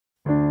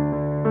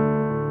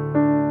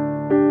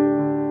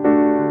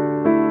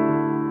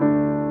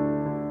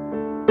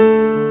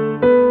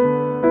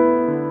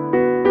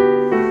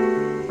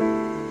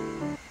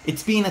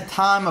It's been a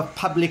time of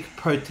public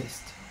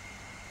protest.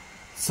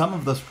 Some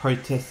of those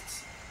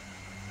protests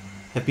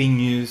have been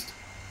used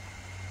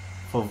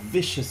for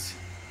vicious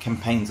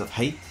campaigns of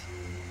hate,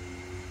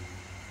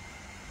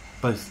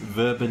 both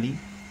verbally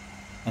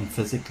and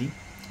physically,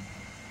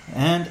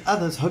 and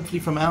others, hopefully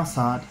from our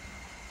side,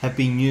 have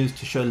been used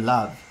to show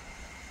love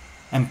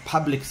and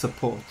public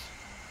support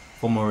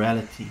for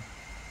morality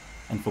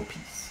and for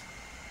peace.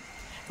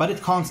 But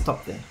it can't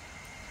stop there.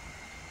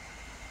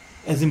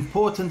 As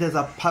important as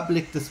our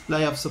public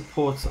display of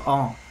supports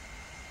are,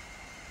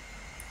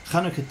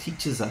 Chanukah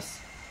teaches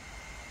us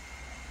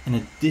an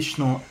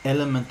additional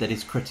element that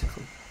is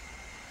critical.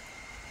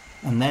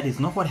 And that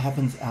is not what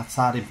happens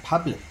outside in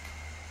public,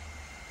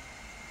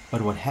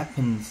 but what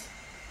happens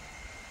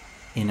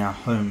in our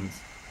homes,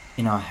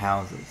 in our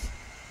houses.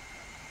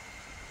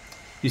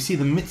 You see,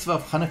 the mitzvah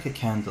of Chanukah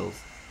candles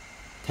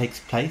takes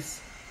place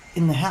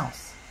in the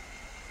house.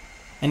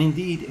 And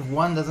indeed, if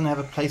one doesn't have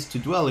a place to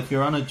dwell, if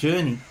you're on a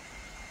journey,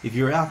 if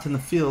you're out in the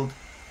field,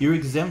 you're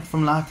exempt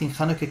from lighting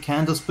Chanukah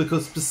candles,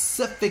 because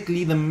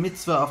specifically the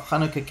mitzvah of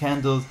Chanukah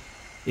candles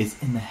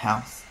is in the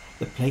house,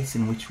 the place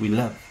in which we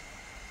live.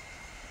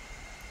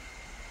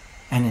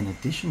 And in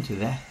addition to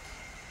that,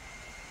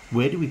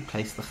 where do we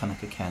place the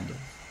Chanukah candles?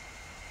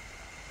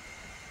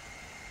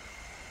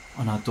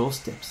 On our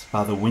doorsteps,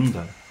 by the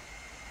window,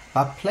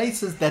 by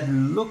places that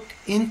look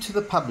into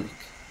the public.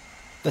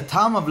 The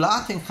time of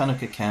lighting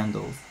Chanukah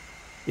candles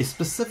is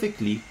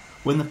specifically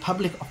when the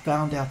public are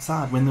found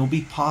outside, when there will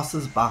be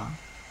passers-by.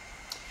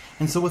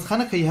 And so with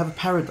Chanukah you have a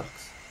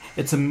paradox.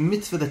 It's a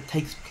mitzvah that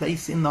takes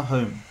place in the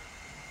home,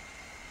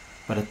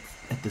 but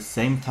at the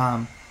same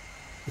time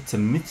it's a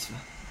mitzvah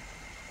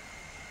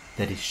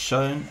that is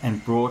shown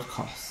and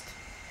broadcast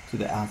to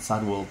the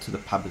outside world, to the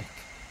public.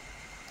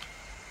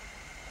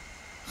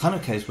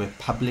 Chanukah is where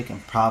public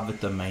and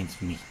private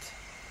domains meet.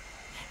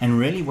 And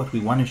really what we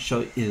want to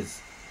show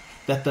is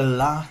that the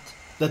light,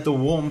 that the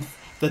warmth,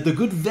 that the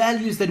good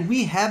values that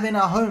we have in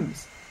our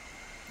homes,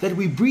 that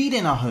we breed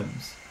in our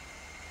homes,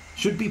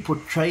 should be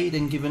portrayed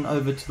and given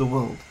over to the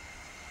world.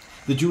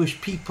 The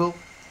Jewish people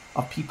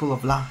are people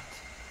of light,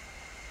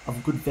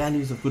 of good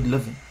values, of good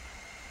living.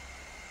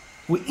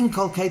 We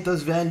inculcate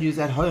those values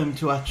at home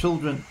to our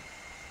children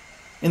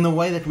in the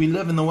way that we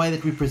live, in the way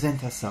that we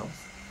present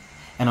ourselves.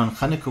 And on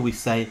Chanukah we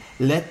say,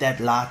 let that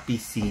light be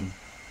seen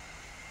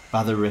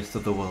by the rest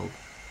of the world.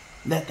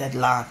 Let that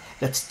light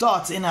that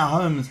starts in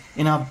our homes,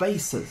 in our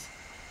bases,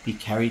 be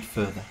carried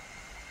further.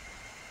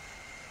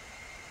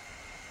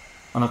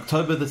 On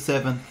October the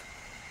 7th,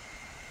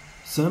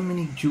 so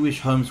many Jewish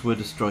homes were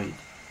destroyed,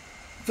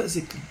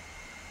 physically,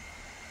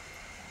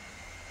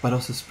 but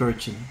also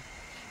spiritually,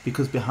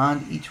 because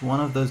behind each one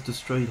of those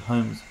destroyed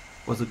homes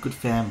was a good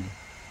family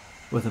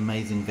with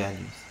amazing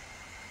values.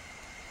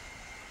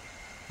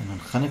 And on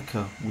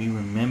Chanukah, we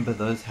remember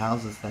those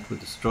houses that were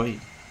destroyed,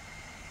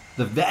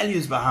 the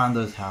values behind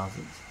those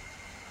houses.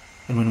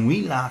 And when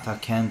we light our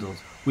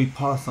candles, we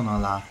pass on our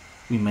light,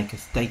 we make a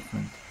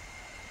statement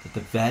that the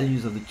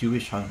values of the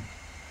Jewish home,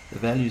 the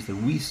values that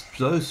we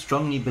so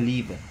strongly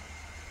believe in,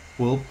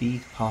 will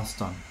be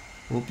passed on,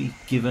 will be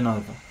given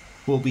over,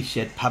 will be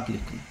shared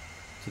publicly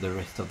to the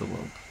rest of the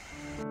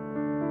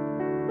world.